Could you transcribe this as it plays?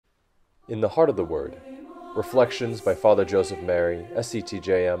In the Heart of the Word, reflections by Father Joseph Mary,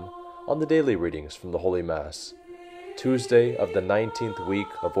 SCTJM, on the daily readings from the Holy Mass. Tuesday of the 19th week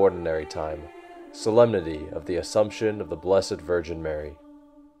of Ordinary Time, Solemnity of the Assumption of the Blessed Virgin Mary.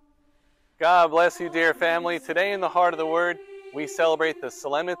 God bless you, dear family. Today in the Heart of the Word, we celebrate the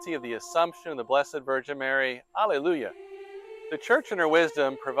Solemnity of the Assumption of the Blessed Virgin Mary. Alleluia! The Church in her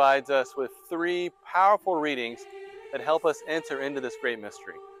wisdom provides us with three powerful readings that help us enter into this great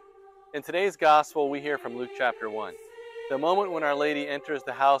mystery. In today's Gospel, we hear from Luke chapter 1, the moment when Our Lady enters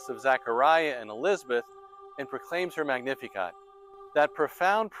the house of Zachariah and Elizabeth and proclaims her Magnificat. That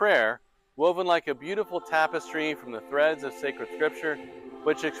profound prayer, woven like a beautiful tapestry from the threads of sacred Scripture,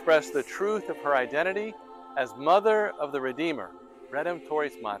 which express the truth of her identity as Mother of the Redeemer,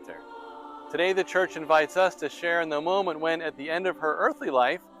 Redemptoris Mater. Today, the Church invites us to share in the moment when, at the end of her earthly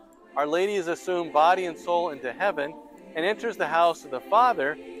life, Our Lady is assumed body and soul into heaven and enters the house of the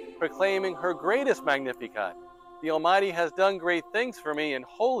Father, proclaiming her greatest Magnificat. The Almighty has done great things for me, and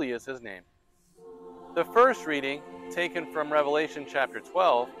holy is His name. The first reading, taken from Revelation chapter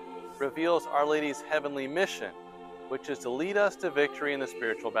 12, reveals Our Lady's heavenly mission, which is to lead us to victory in the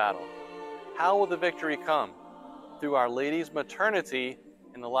spiritual battle. How will the victory come? Through Our Lady's maternity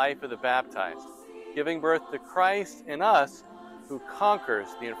in the life of the baptized, giving birth to Christ in us, who conquers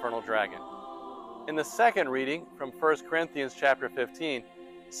the infernal dragon. In the second reading from 1 Corinthians chapter 15,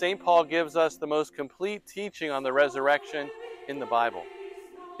 St. Paul gives us the most complete teaching on the resurrection in the Bible.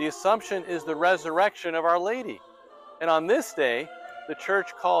 The Assumption is the resurrection of Our Lady. And on this day, the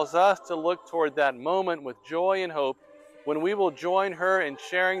Church calls us to look toward that moment with joy and hope when we will join her in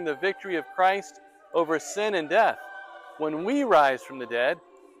sharing the victory of Christ over sin and death, when we rise from the dead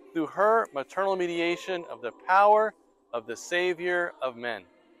through her maternal mediation of the power of the Savior of men.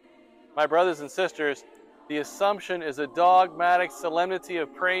 My brothers and sisters, the Assumption is a dogmatic solemnity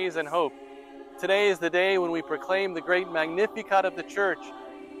of praise and hope. Today is the day when we proclaim the great Magnificat of the Church.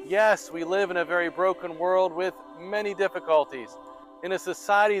 Yes, we live in a very broken world with many difficulties, in a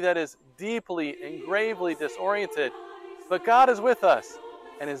society that is deeply and gravely disoriented, but God is with us,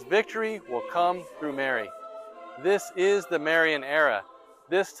 and His victory will come through Mary. This is the Marian era.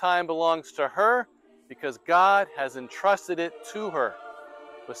 This time belongs to her because God has entrusted it to her.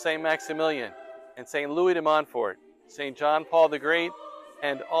 With St. Maximilian and St. Louis de Montfort, St. John Paul the Great,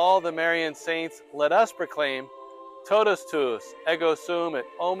 and all the Marian saints, let us proclaim, Totus tuus, ego sum et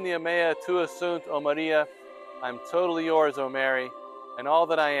omnia mea tua sunt, O Maria. I'm totally yours, O Mary, and all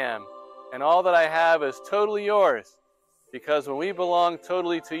that I am, and all that I have is totally yours, because when we belong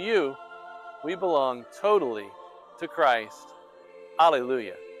totally to you, we belong totally to Christ.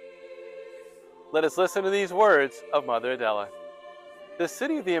 Alleluia. Let us listen to these words of Mother Adela. The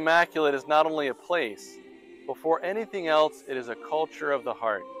City of the Immaculate is not only a place, before anything else, it is a culture of the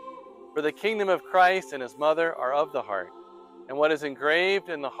heart. For the kingdom of Christ and His Mother are of the heart, and what is engraved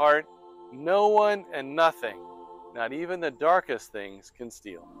in the heart, no one and nothing, not even the darkest things, can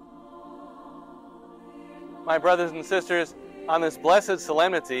steal. My brothers and sisters, on this blessed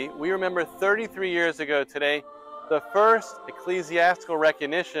solemnity, we remember 33 years ago today the first ecclesiastical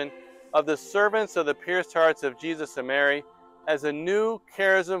recognition of the servants of the pierced hearts of Jesus and Mary as a new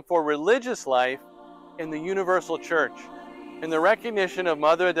charism for religious life in the universal church, in the recognition of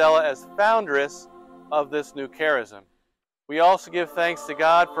Mother Adela as foundress of this new charism. We also give thanks to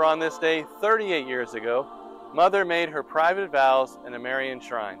God for on this day, 38 years ago, Mother made her private vows in a Marian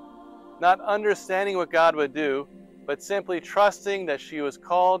shrine, not understanding what God would do, but simply trusting that she was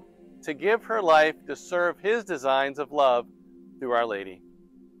called to give her life to serve His designs of love through Our Lady.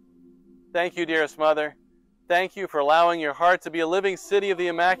 Thank you, dearest Mother. Thank you for allowing your heart to be a living city of the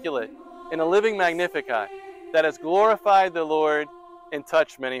Immaculate and a living Magnificat that has glorified the Lord and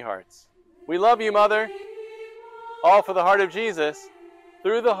touched many hearts. We love you, Mother. All for the heart of Jesus,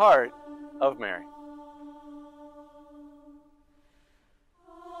 through the heart of Mary.